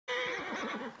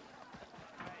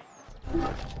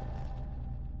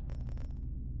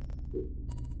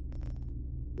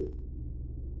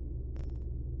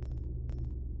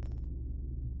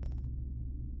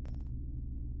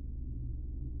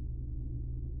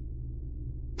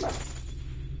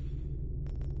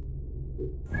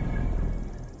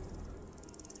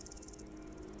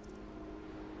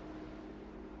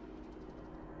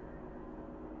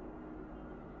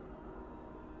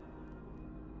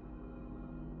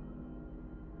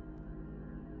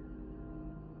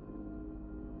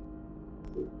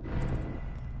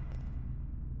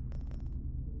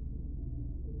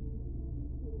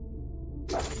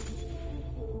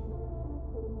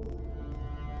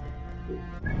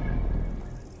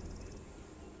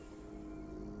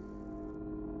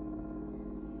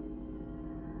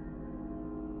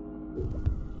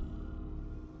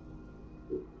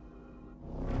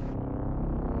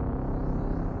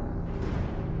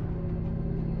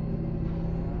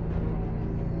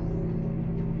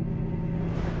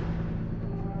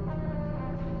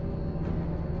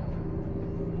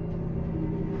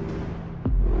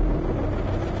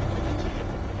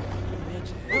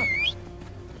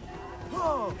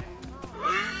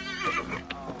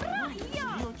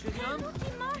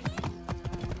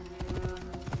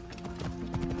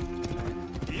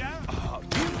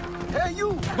Hey,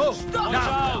 you! Move! Stop! Watch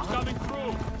out! Coming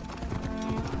through!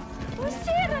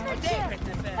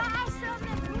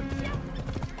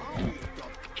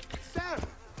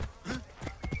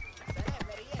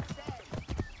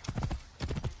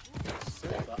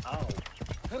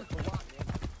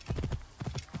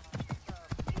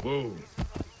 Whoa.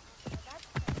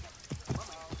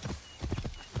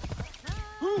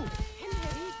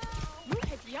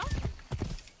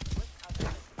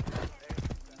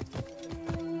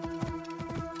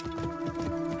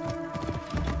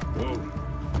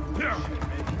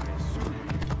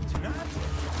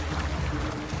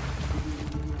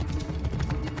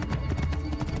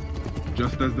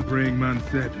 Just as the praying man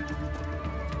said,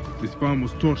 this farm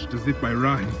was torched as if by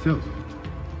Ra himself.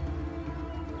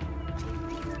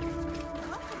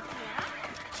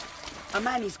 A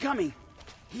man is coming.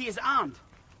 He is armed.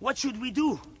 What should we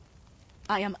do?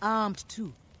 I am armed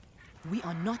too. We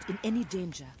are not in any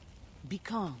danger. Be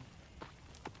calm.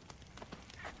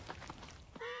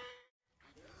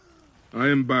 I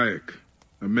am Bayek,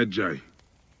 a Medjay.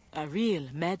 A real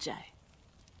Magi.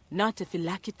 Not a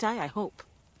Philakitai, I hope.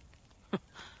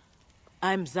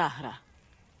 I'm Zahra.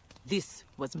 This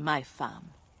was my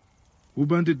farm. Who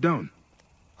burned it down?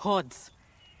 Hordes.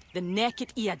 The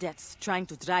naked Iadets trying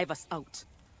to drive us out.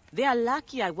 They are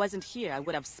lucky I wasn't here. I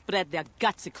would have spread their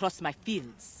guts across my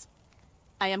fields.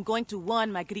 I am going to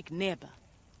warn my Greek neighbor.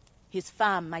 His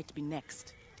farm might be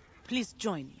next. Please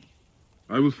join me.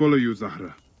 I will follow you,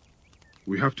 Zahra.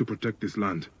 We have to protect this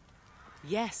land.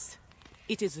 Yes.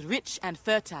 It is rich and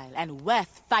fertile and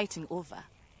worth fighting over.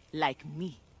 Like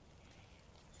me.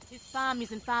 His farm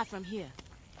isn't far from here.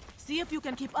 See if you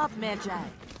can keep up, Magi.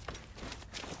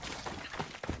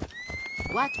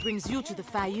 What brings you to the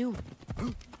Fayoum?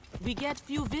 We get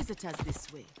few visitors this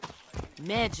way.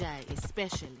 Magi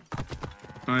especially.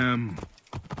 I am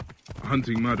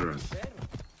hunting murderers.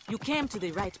 You came to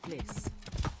the right place.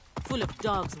 Full of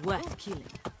dogs worth killing.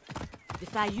 The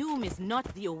Fayoum is not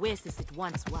the oasis it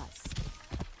once was.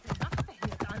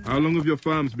 How long have your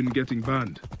farms been getting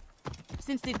burned?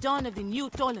 Since the dawn of the new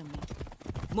Ptolemy.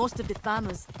 Most of the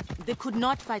farmers, they could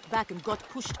not fight back and got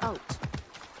pushed out.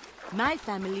 My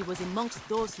family was amongst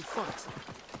those who fought.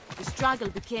 The struggle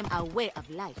became our way of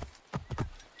life.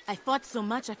 I fought so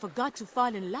much I forgot to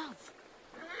fall in love.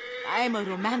 I am a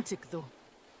romantic, though.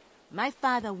 My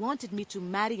father wanted me to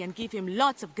marry and give him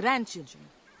lots of grandchildren.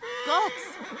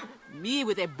 Gods! Me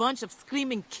with a bunch of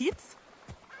screaming kids?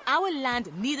 Our land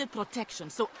needed protection,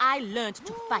 so I learned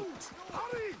to fight.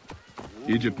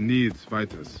 Egypt needs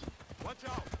fighters.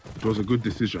 It was a good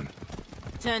decision.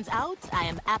 Turns out I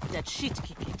am apt at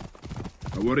shit-kicking.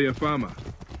 A warrior farmer.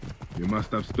 You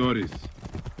must have stories.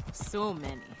 So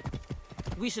many.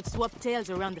 We should swap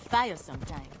tales around the fire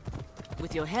sometime.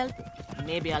 With your help,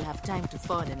 maybe I'll have time to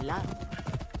fall in love.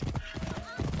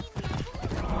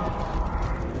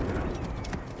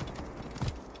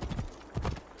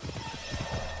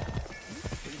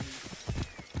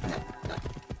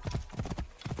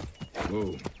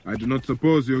 Oh, I do not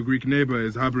suppose your Greek neighbor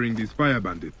is harboring these fire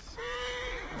bandits.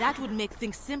 That would make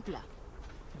things simpler.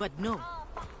 But no,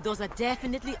 those are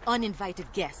definitely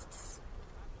uninvited guests.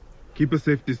 Keep a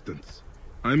safe distance.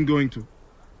 I'm going to...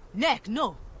 Neck,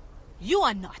 no. You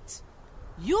are not.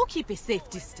 You keep a safe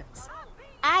distance.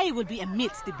 I will be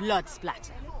amidst the blood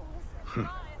splatter.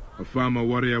 A farmer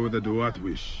warrior with a Duat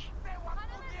wish.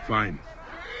 Fine.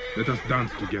 Let us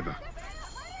dance together.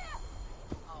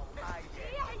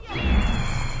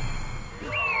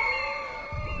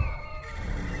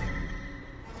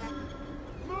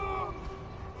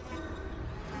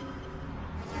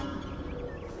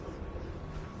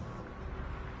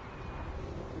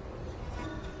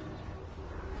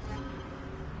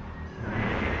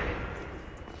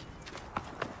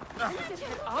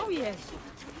 Oh yes.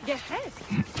 Gehet.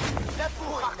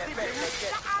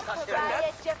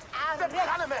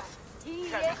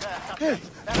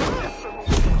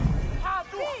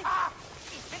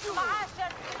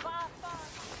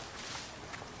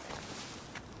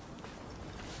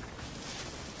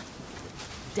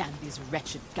 Damn these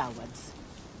wretched cowards.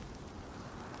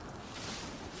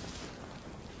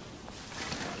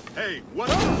 Hey, what?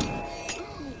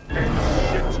 Shit!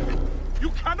 You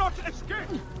cannot escape!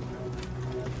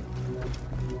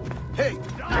 Hey!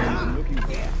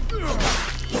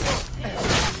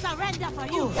 Surrender for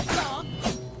you, dog!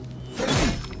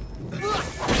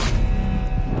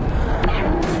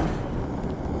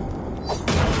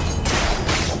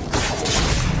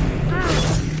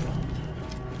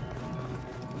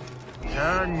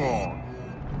 Hang on.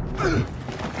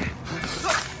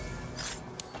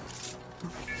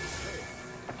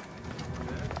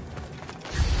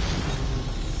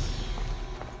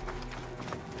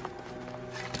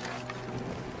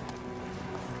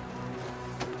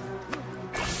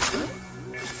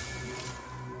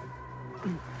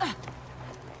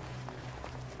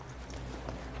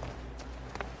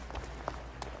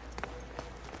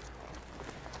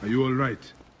 Are you all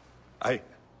right?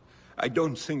 I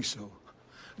don't think so.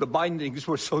 The bindings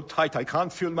were so tight I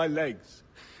can't feel my legs.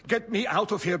 Get me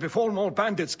out of here before more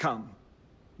bandits come.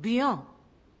 Beyond.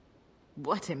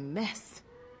 What a mess.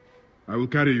 I will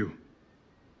carry you.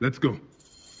 Let's go.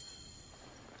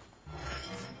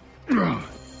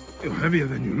 You're heavier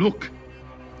than you look.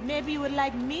 Maybe you would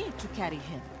like me to carry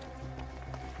him.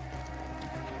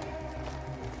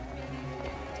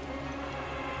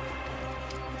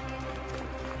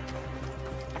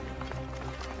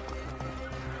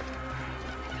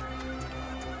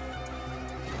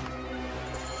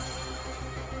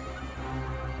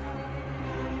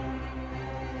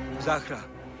 Zahra,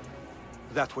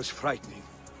 that was frightening.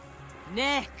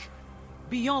 Nick!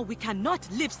 Beyond, we cannot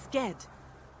live scared.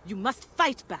 You must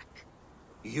fight back.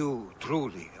 You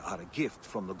truly are a gift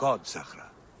from the gods,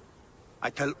 Zahra. I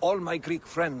tell all my Greek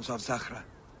friends of Zahra,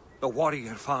 the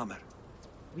warrior farmer.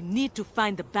 We need to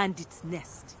find the bandit's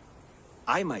nest.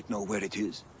 I might know where it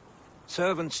is.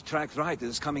 Servants tracked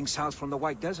riders coming south from the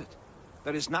White Desert.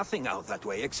 There is nothing out that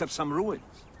way except some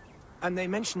ruins. And they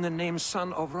mention the name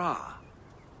Son of Ra.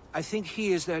 I think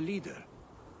he is their leader.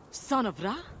 Son of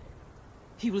Ra?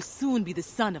 He will soon be the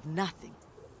son of nothing.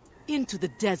 Into the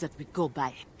desert we go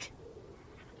back.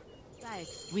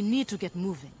 We need to get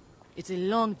moving. It's a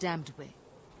long damned way.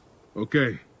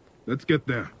 Okay, let's get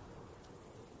there.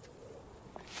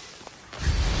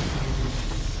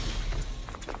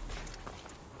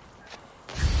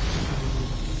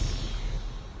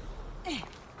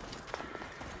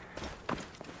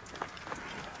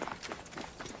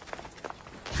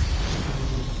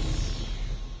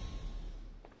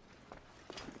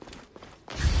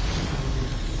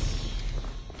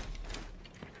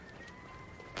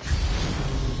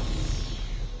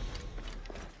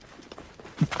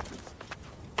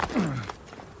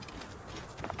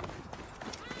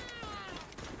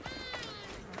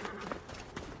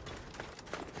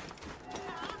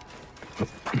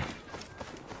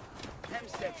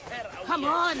 Come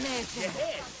on,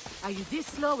 Nathan. Are you this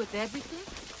slow with everything?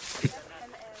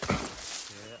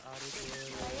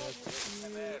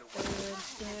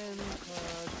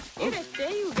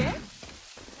 There you go.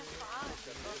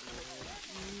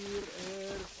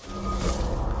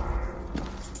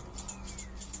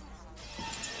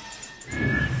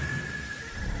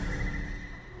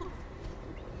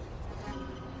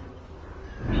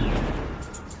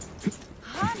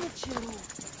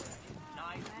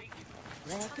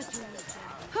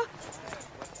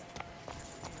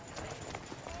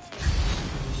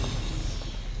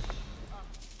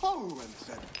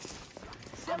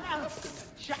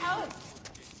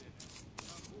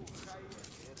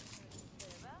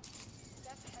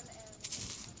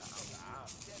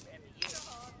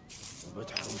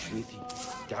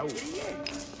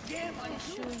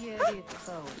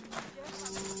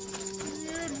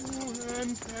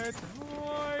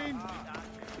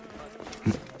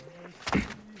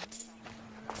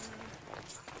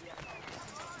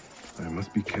 I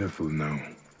must be careful now.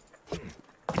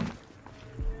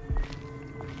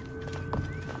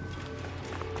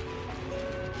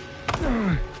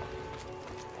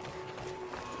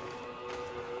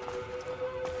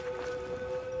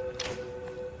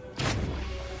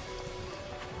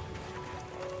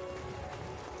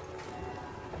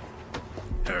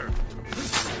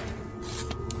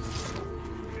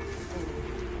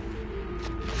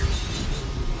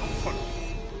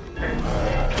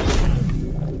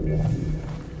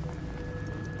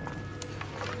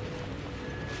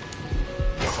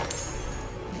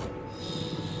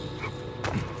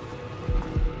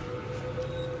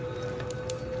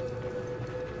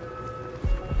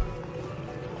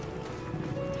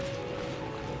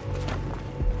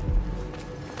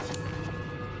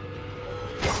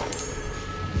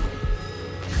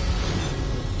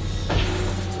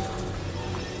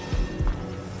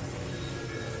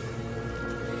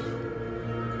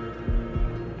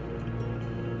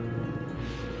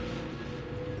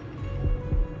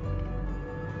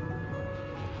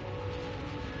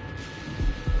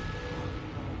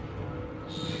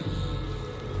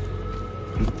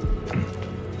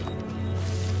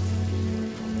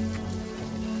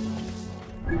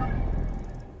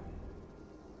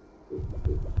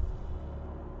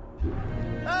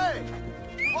 Hey!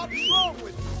 What's wrong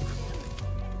with you?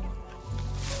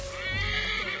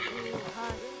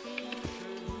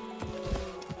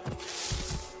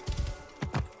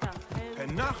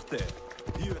 Nachte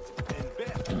wird in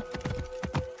Bett.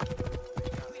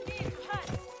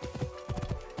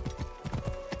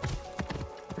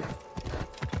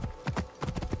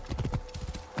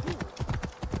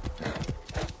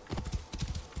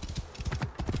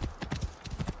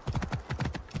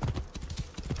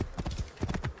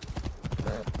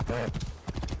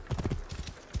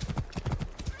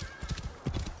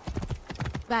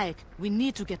 Bayek, we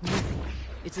need to get moving.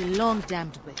 It's a long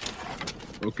damned way.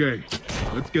 Okay,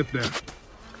 let's get there.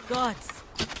 Gods,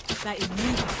 by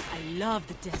Anubis, I love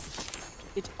the desert.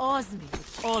 It awes me,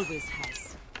 it always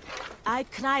has. I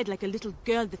cried like a little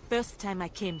girl the first time I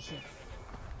came here.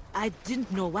 I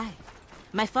didn't know why.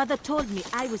 My father told me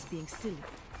I was being silly.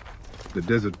 The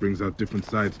desert brings out different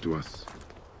sides to us.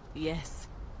 Yes,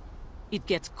 it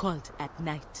gets cold at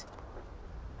night.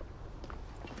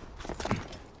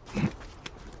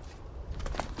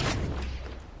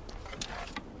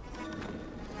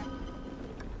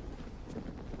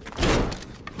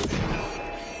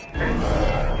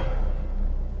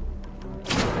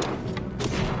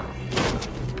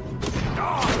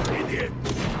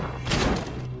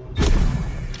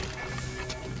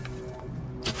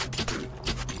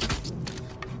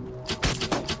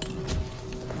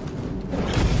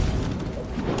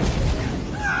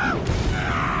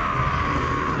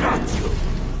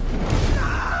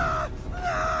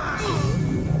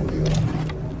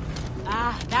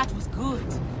 That was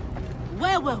good.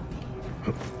 Where were we?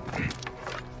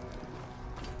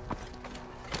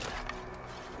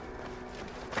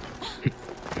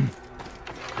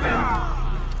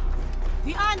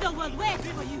 The underworld waits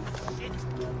for you.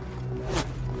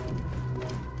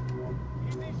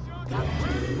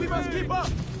 We must keep up!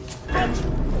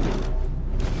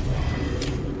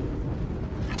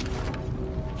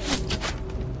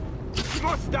 You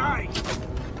must die!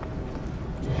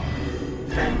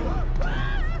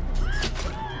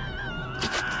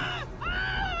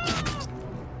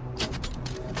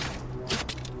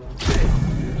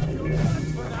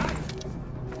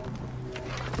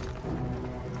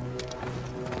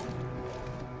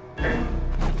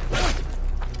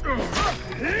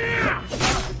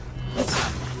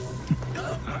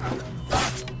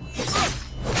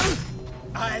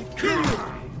 I'll kill you!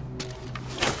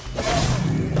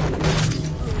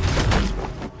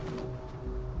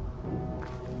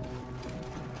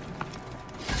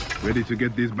 Ready to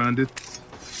get these bandits?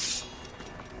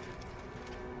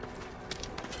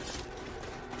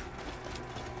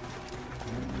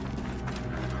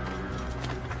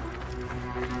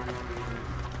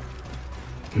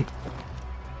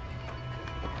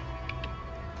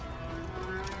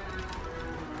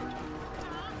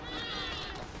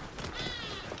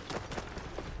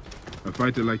 A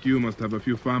fighter like you must have a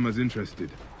few farmers interested.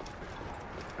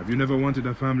 Have you never wanted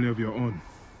a family of your own?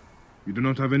 You do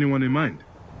not have anyone in mind?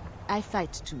 I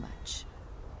fight too much.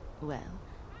 Well,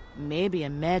 maybe a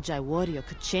Magi warrior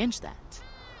could change that.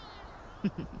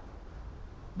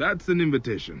 That's an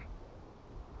invitation.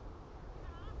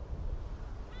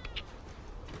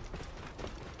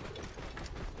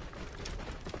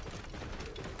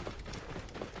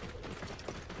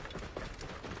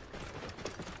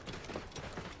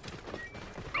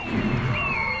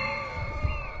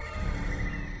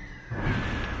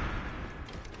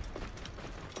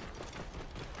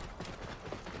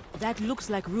 That looks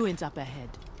like ruins up ahead.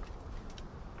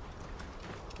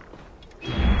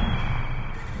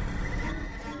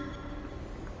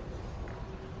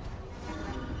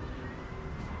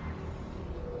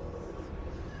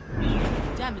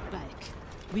 Damn it, Bayek.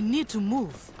 We need to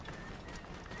move.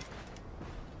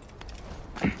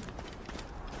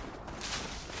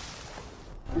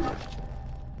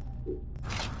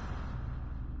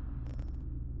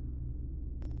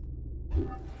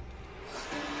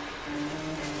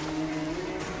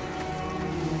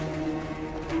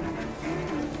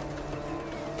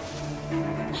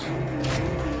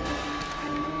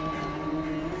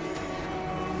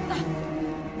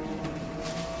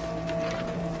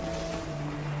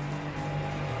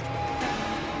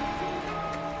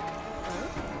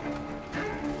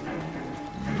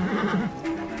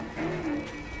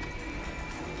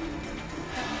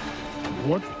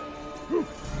 What?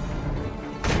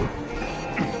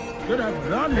 Should have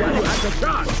run while you had the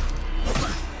chance.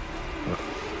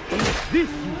 This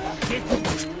you shit.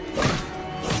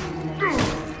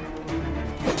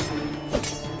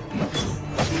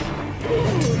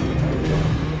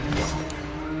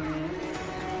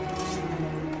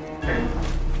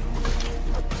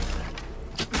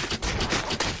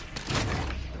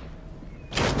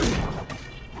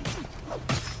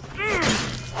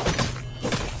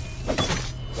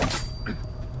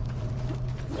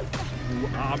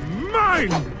 are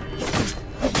mine!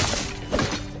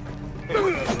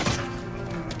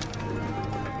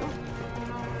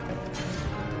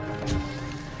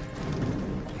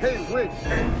 Hey, wait!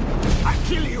 I'll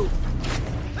kill you!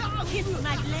 Kiss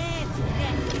my legs.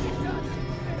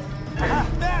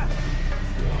 There!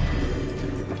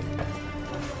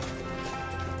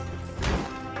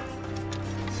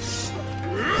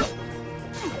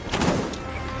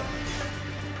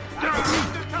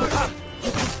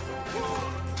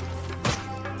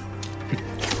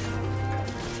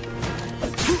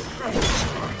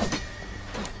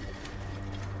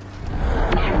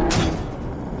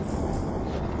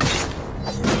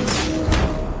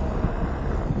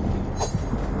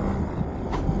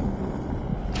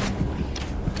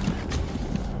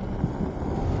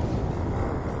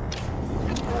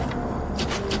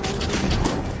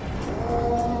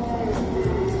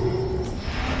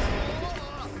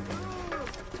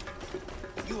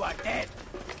 You are dead.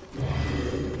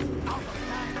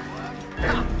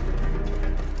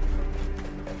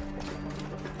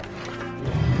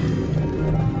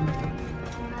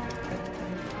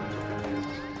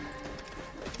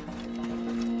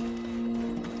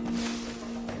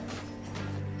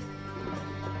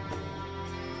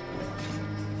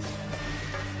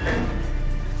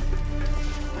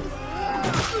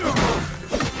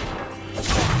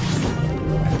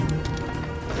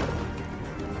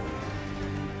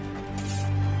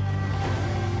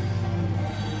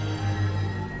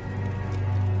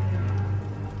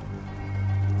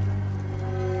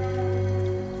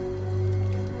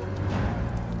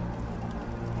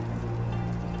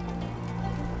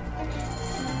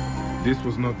 This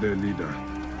was not their leader.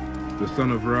 The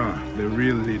son of Ra, their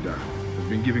real leader, has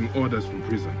been giving orders from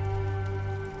prison.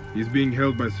 He's being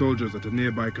held by soldiers at a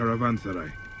nearby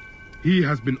caravanserai. He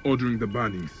has been ordering the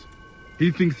burnings.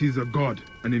 He thinks he's a god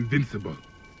and invincible.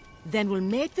 Then we'll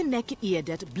make the naked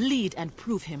Eadet bleed and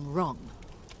prove him wrong.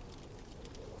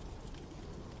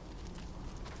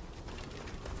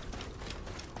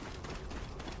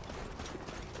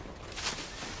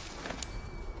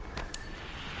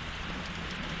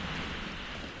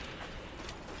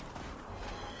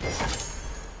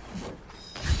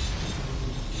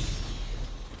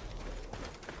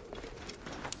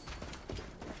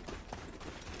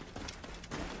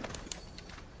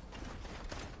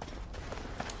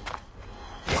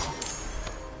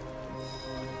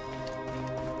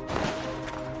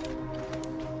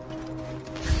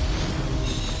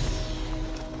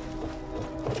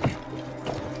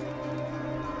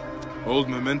 Old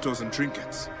mementos and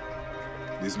trinkets.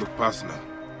 These look personal.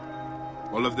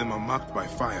 All of them are marked by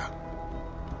fire.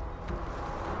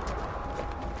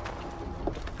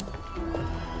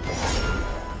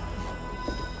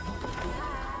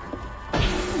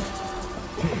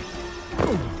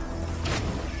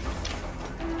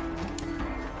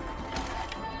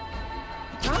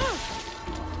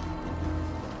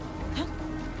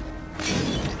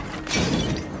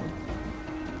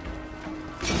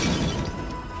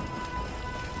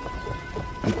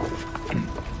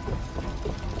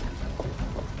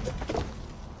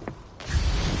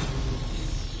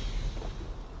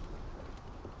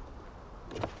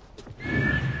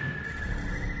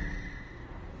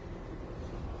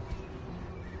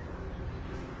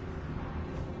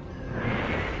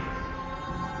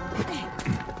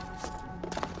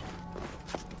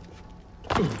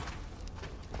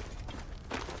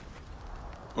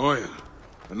 Oil,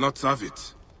 and lots of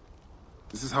it.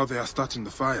 This is how they are starting the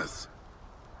fires.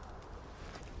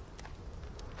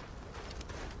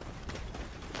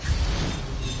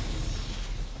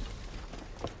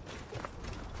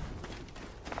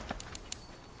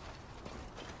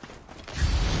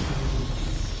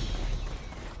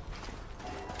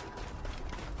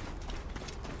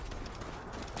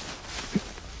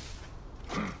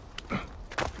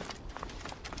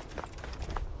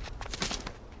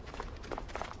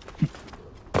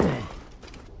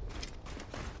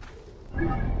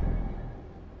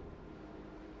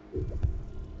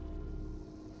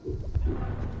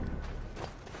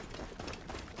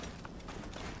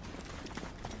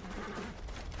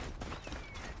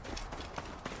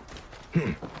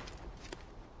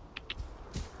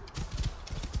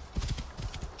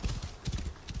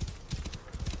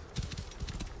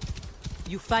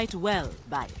 You fight well,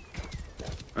 Bayek.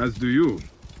 As do you.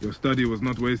 Your study was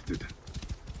not wasted.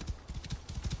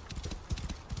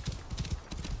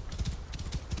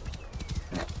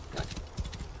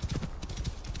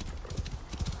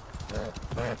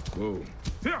 Whoa.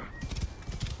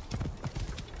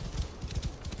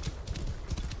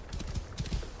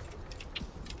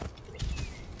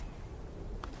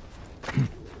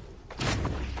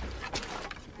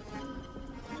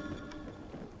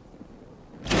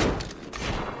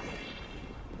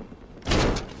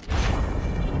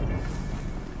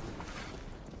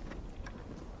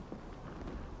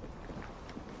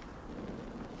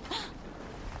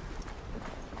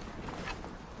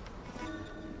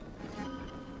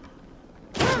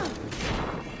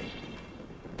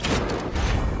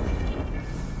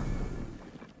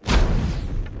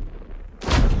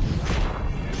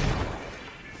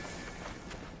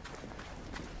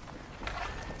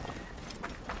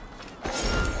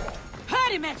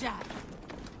 Major!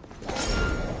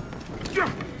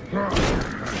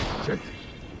 Shit.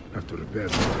 Have to repair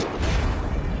that.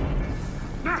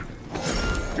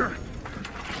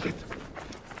 Shit.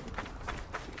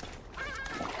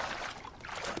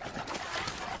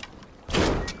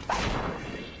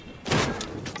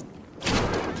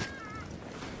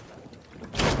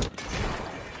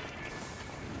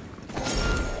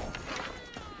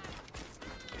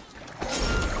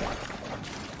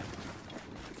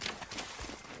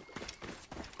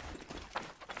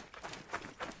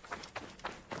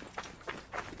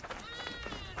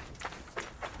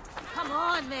 Come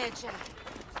on, Major.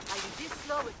 Are you this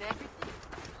slow with everything?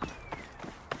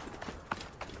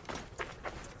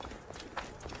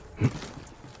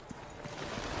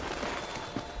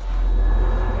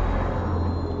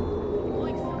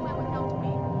 Going somewhere without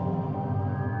me?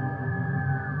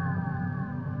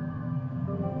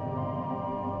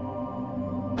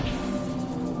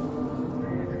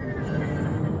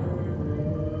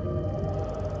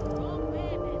 Wrong way,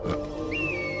 Major.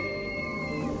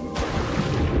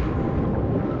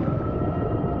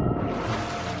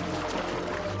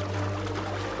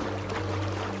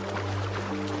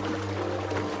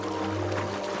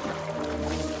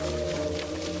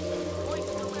 Going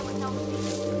somewhere without me?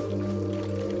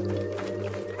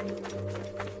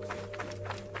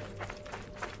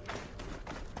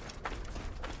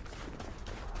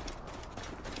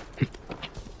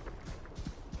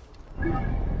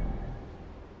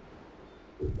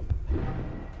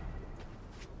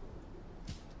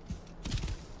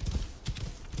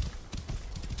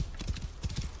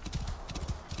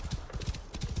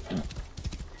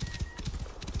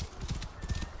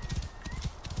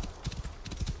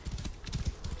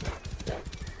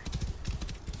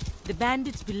 The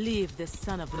bandits believe the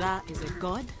son of Ra is a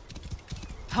god?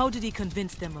 How did he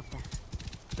convince them of that?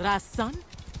 Ra's son?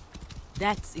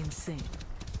 That's insane.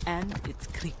 And it's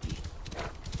creepy.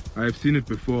 I have seen it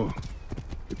before.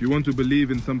 If you want to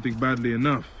believe in something badly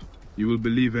enough, you will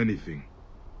believe anything.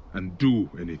 And do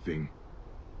anything.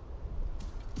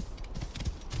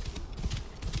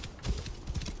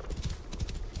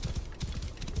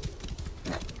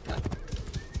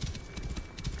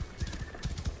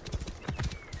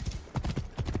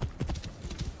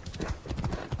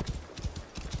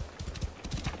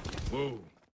 Whoa.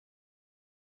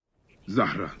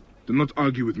 Zahra, do not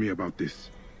argue with me about this.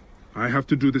 I have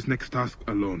to do this next task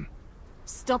alone.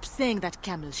 Stop saying that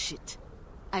camel shit.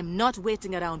 I'm not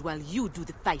waiting around while you do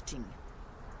the fighting.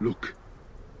 Look,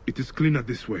 it is cleaner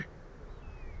this way.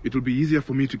 It will be easier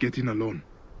for me to get in alone.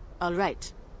 All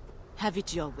right. Have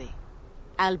it your way.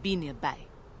 I'll be nearby.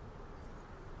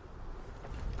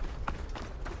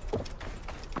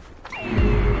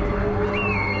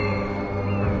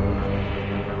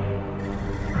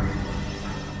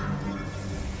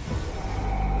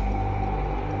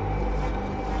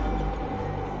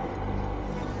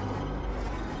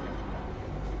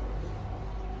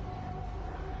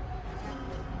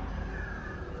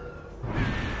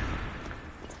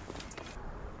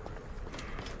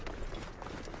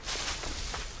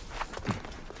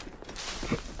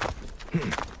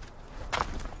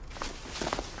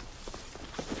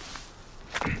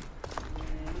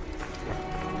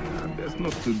 Best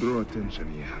not to draw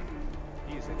attention here.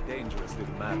 He's a dangerous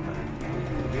little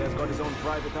madman. He has got his own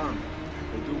private army.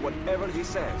 They do whatever he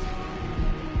says.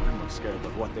 I'm not scared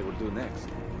of what they will do next.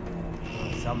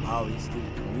 Somehow he's still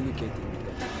communicating with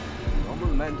them.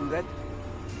 Normal men do that.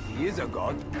 If he is a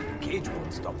god, the cage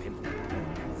won't stop him.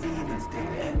 Is he even still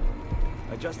there?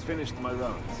 I just finished my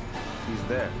rounds. He's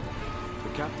there. The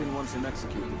captain wants him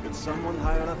executed, but someone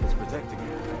higher up is protecting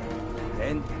him.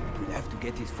 Then we'll have to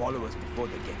get his followers before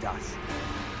they get us.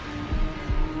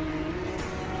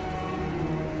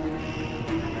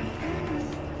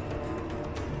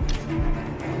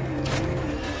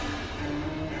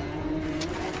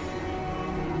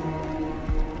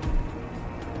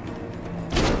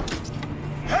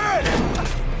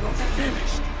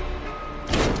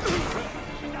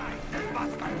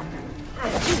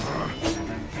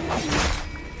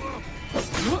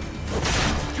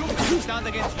 Stand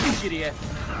against Ushiriye.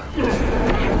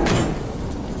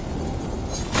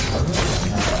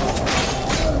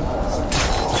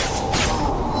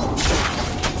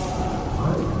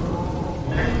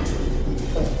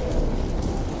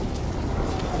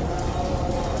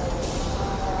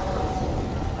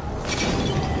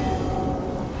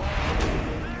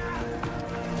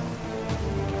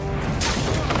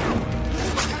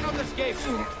 Cannot escape.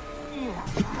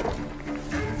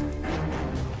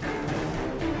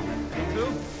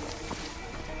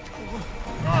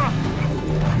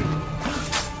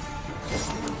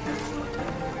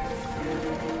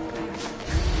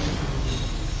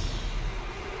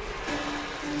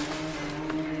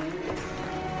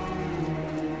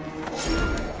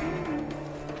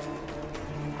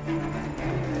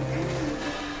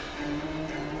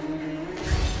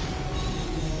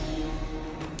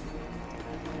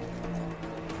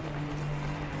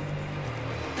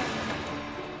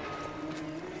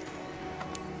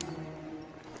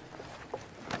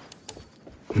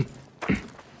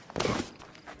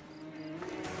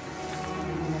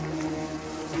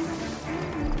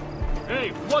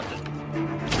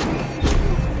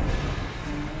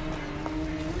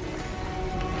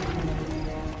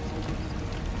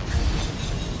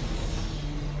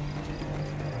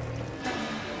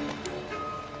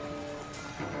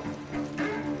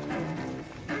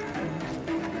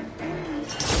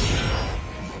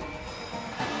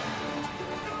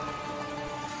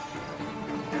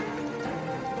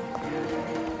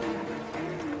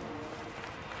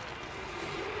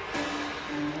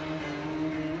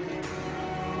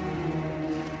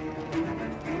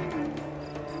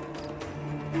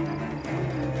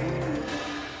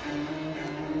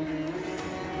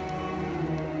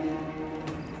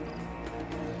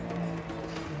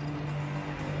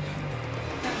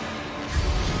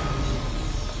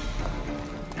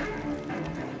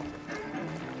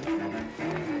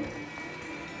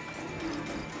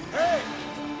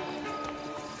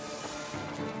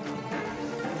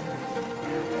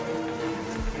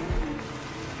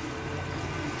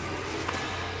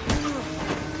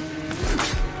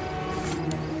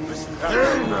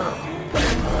 Wait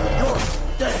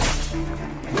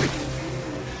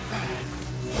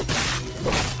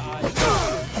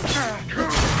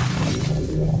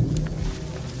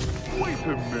a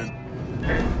minute.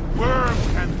 Worm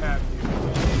can have you.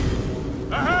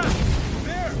 Aha!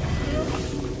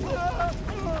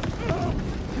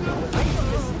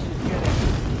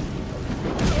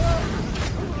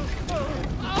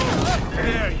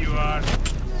 There you are.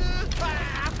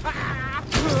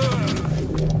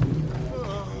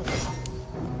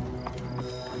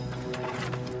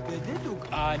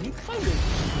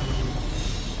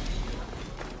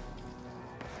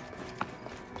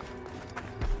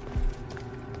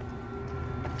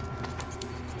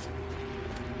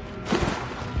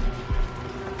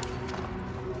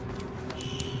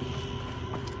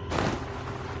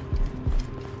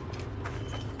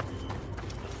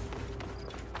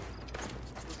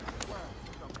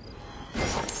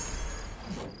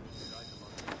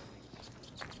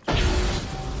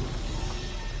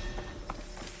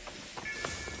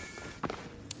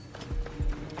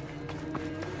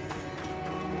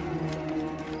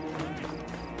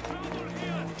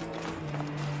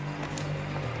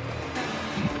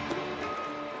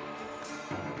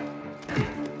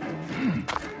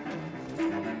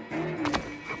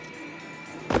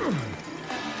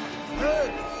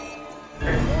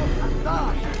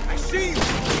 I see you!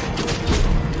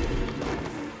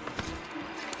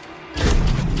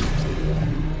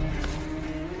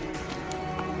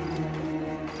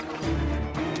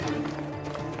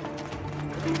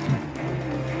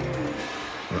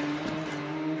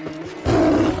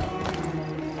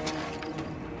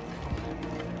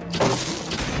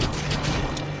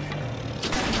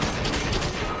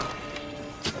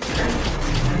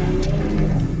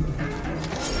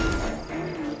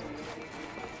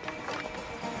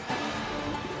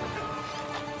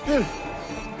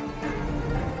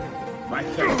 My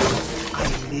face. I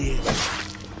live.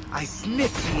 I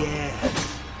sniff the air.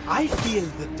 I feel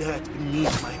the dirt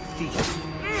beneath my feet.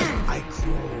 I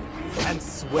grow and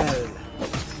swell.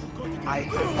 I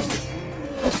breathe.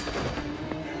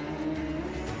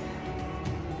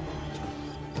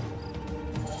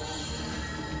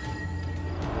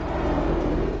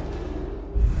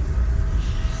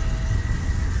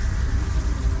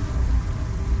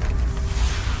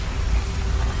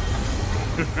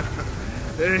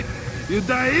 You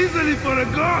die easily for a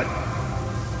god!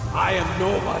 I am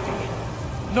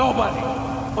nobody. Nobody.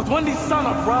 But when the son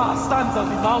of Ra stands on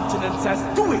the mountain and says,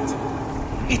 do it,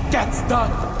 it gets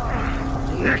done.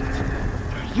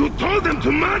 You told them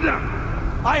to murder!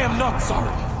 I am not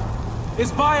sorry.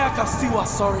 Is Baya Kastiwa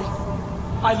sorry?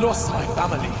 I lost my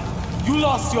family. You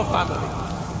lost your family.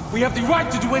 We have the right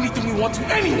to do anything we want to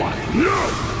anyone.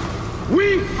 No!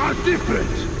 We are different!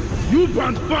 You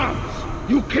burned farms!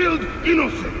 You killed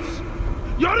innocents!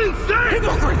 You're insane!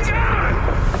 Hypocrite!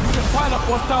 You can pile up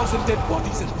 1,000 dead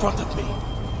bodies in front of me.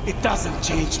 It doesn't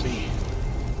change me.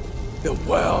 The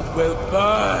world will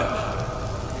burn.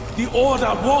 The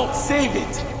Order won't save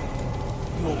it.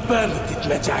 You will burn with it,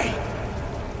 Medjay.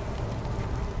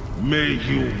 May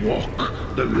you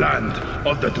walk the land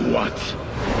of the Duat.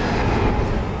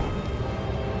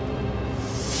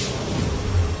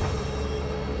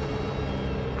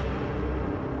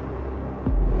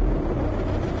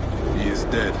 He is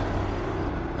dead.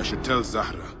 I should tell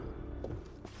Zahra.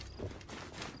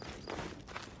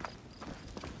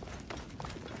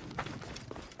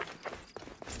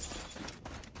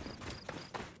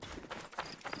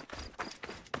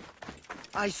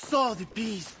 I saw the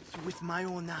beasts with my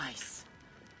own eyes.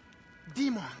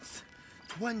 Demons,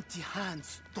 20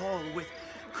 hands tall with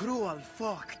cruel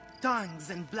forked tongues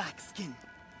and black skin.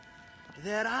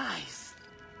 Their eyes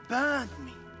burned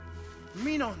me.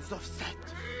 Minions of Set.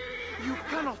 You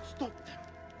cannot stop them.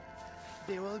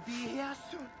 They will be here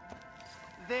soon.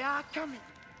 They are coming.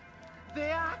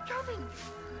 They are coming.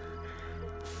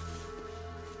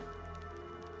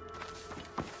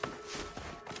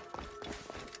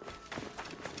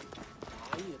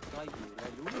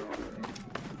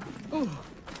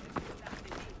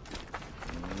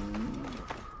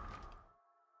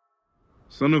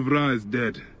 Son of Ra is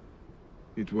dead.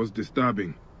 It was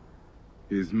disturbing.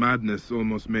 His madness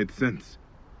almost made sense.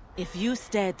 If you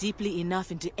stare deeply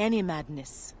enough into any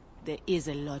madness, there is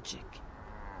a logic.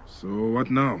 So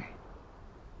what now?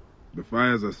 The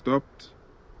fires are stopped?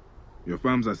 Your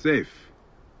farms are safe?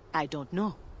 I don't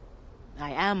know.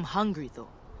 I am hungry,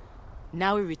 though.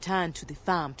 Now we return to the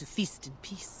farm to feast in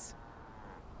peace.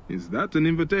 Is that an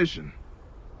invitation?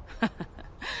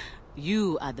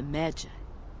 You are the Magi.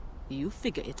 You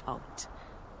figure it out.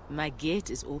 My gate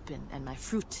is open and my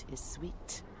fruit is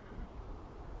sweet.